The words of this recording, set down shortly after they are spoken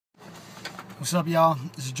What's up, y'all?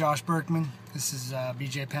 This is Josh Burkman. This is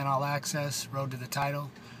BJ Penn All Access, Road to the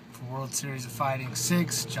Title for World Series of Fighting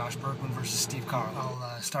 6, Josh Burkman versus Steve Carl.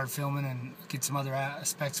 I'll start filming and get some other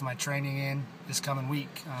aspects of my training in this coming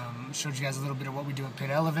week. Showed you guys a little bit of what we do at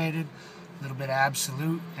Pit Elevated, a little bit of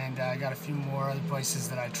Absolute, and I got a few more other places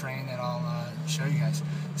that I train that I'll show you guys.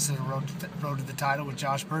 This is Road to the Title with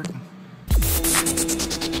Josh Burkman.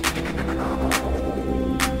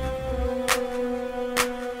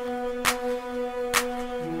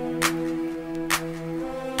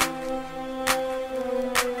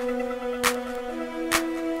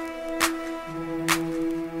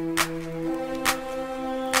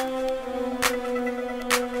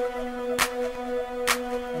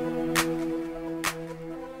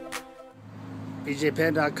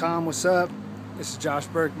 BJPen.com, what's up? This is Josh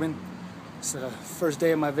Burkman. It's the first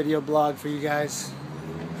day of my video blog for you guys,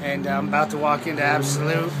 and I'm about to walk into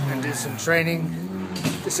Absolute and do some training.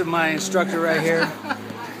 This is my instructor right here,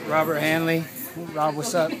 Robert Hanley. Rob,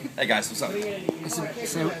 what's up? Hey guys, what's up? This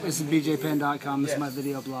is BJPen.com. This is my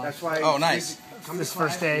video blog. Oh, nice. This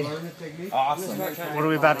first day. Awesome. What are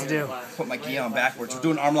we about to do? Put my gi on backwards. We're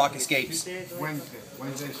doing arm lock escapes.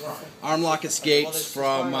 Arm lock escapes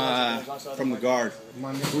from the guard,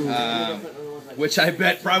 which I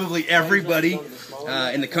bet probably everybody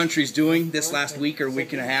in the country is doing this last week or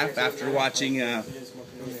week and a half after watching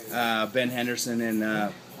Ben Henderson and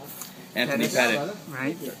Anthony Pettit.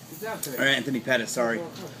 Right? Or Anthony Pettit, sorry.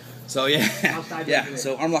 So yeah.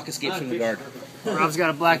 So arm lock escapes from the guard. Rob's got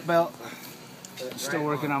a black belt. Still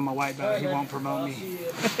working on my white belt. He won't promote me.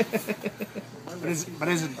 But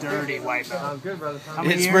it's a dirty white belt. I'm good, brother.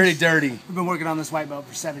 It's pretty dirty. We've been working on this white belt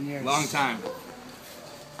for 7 years. Long time.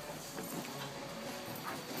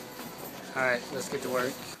 All right, let's get to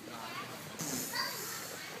work.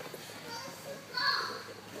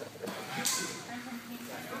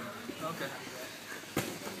 Okay.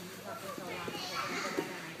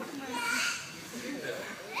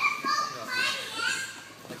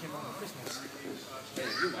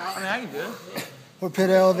 I mean, I can do it. We're Pit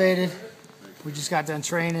Elevated. We just got done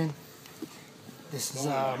training. This is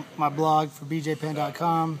my blog for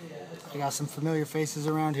BJPen.com. I got some familiar faces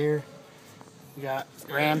around here. We got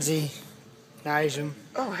Ramsey, Nijam.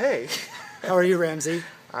 Oh, hey. How are you, Ramsey?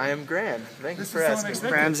 I am grand. Thank you for asking.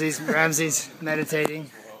 Ramsey's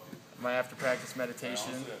meditating. My after practice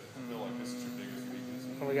meditation.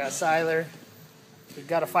 And we got Siler. We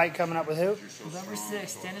got a fight coming up with who? November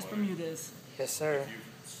 6th, Dennis Bermudez. Yes, sir.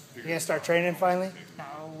 You gonna start training finally? No.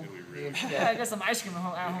 Yeah. I got some ice cream at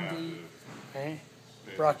home to eat. Okay.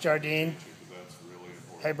 Brock Jardine.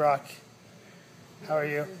 Hey, Brock. How are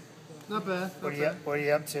you? Not bad. What are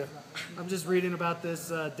you up to? I'm just reading about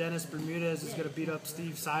this Dennis Bermudez is going to beat up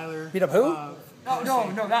Steve Siler. Beat up who? No,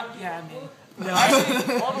 that, yeah, I mean. No,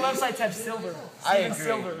 actually, all the websites have silver. I agree.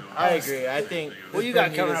 Silver. I agree. I think. What you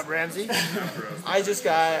got coming up, Ramsey? I just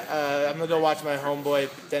got. I'm gonna go watch my homeboy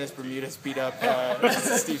Dennis Bermudez beat up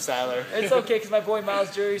Steve Siler. It's okay because my boy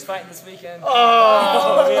Miles Jury's fighting this weekend.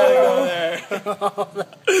 Oh, we gotta go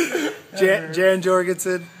there. Jan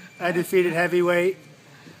Jorgensen, undefeated heavyweight.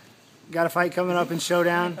 Got a fight coming up in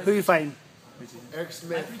Showdown. Who you fighting? Eric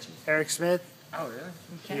Smith. Eric Smith? Oh, really?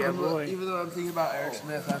 Yeah, boy. Even though I'm thinking about Eric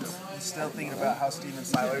Smith, I'm still thinking about how Steven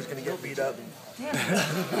Siler is going to get beat up.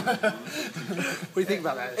 What do you think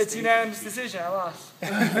about that? It's Steve? unanimous decision. I lost.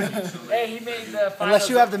 Hey, he made the finals. Unless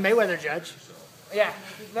you have the Mayweather judge. Yeah.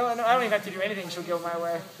 No, I don't even have to do anything. She'll go my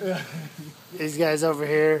way. These guys over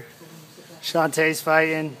here. Shantae's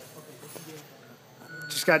fighting.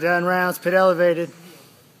 Just got done rounds, Pit Elevated.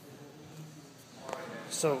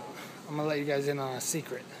 So, I'm going to let you guys in on a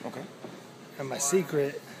secret. Okay. And my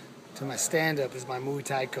secret to my stand-up is my Muay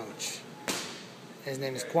Thai coach. His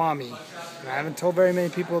name is Kwame. And I haven't told very many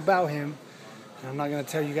people about him. And I'm not going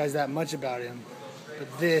to tell you guys that much about him.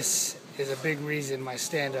 But this is a big reason my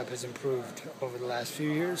stand-up has improved over the last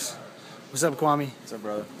few years. What's up, Kwame? What's up,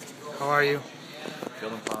 brother? How are you?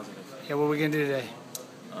 Feeling positive. Yeah, what are we going to do today?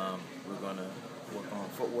 We're going to work on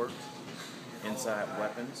footwork, inside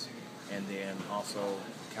weapons, and then also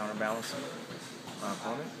counterbalancing my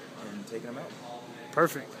opponent and taking them out.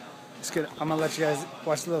 Perfect. It's good. I'm going to let you guys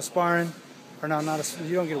watch a little sparring. Or no,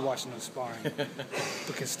 you don't get to watch no sparring.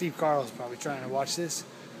 Because Steve Carl is probably trying to watch this.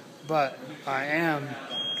 But I am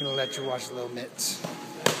going to let you watch a little mitts.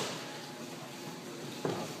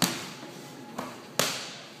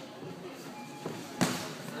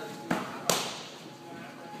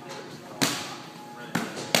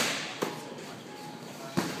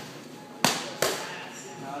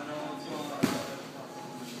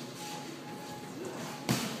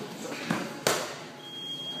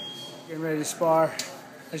 Getting ready to spar.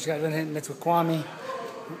 I just got done hitting mitts with Kwame.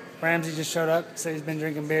 Ramsey just showed up, said he's been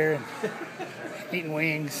drinking beer and eating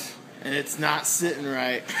wings. And it's not sitting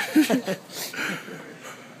right.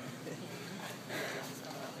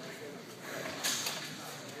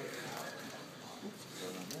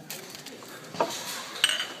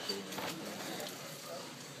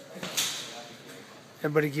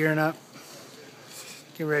 Everybody gearing up.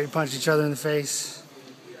 Get ready to punch each other in the face.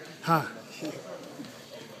 Huh.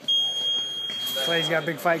 Clay's got a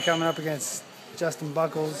big fight coming up against Justin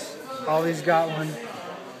Buckles. Ollie's got one.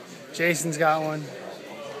 Jason's got one.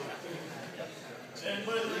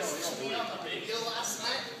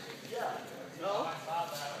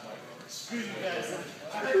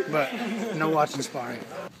 But no watching sparring.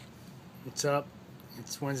 What's up?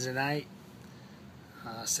 It's Wednesday night,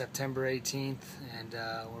 September 18th, and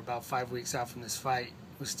we're about 5 weeks out from this fight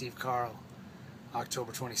with Steve Carl,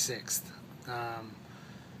 October 26th.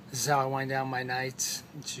 This is how I wind down my nights.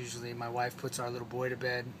 It's usually my wife puts our little boy to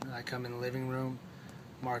bed. I come in the living room,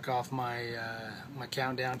 mark off my my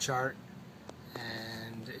countdown chart,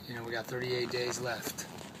 and we got 38 days left.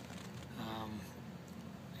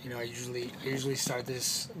 I usually start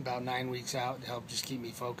this about 9 weeks out to help just keep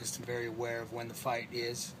me focused and very aware of when the fight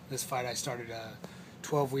is. This fight I started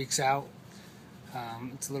 12 weeks out.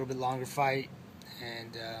 It's a little bit longer fight,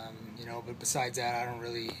 and but besides that, I don't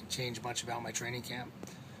really change much about my training camp.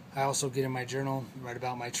 I also get in my journal, write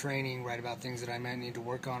about my training, write about things that I might need to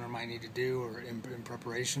work on or might need to do or in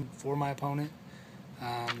preparation for my opponent.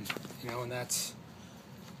 And that's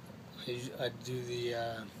I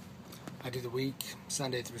do the week,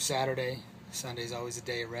 Sunday through Saturday. Sunday's always a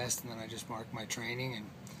day of rest, and then I just mark my training and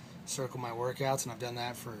circle my workouts, and I've done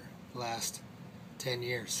that for the last 10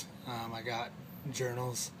 years. I got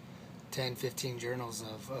journals, 10, 15 journals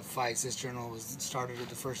of fights. This journal was started at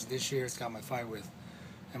the first of this year. It's got my fight with,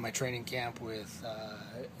 and my training camp with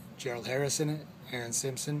Gerald Harris in it, Aaron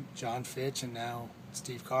Simpson, John Fitch, and now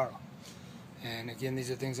Steve Carl. And again,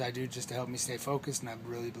 these are things I do just to help me stay focused, and I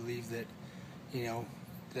really believe that,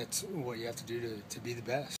 that's what you have to do to be the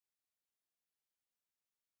best.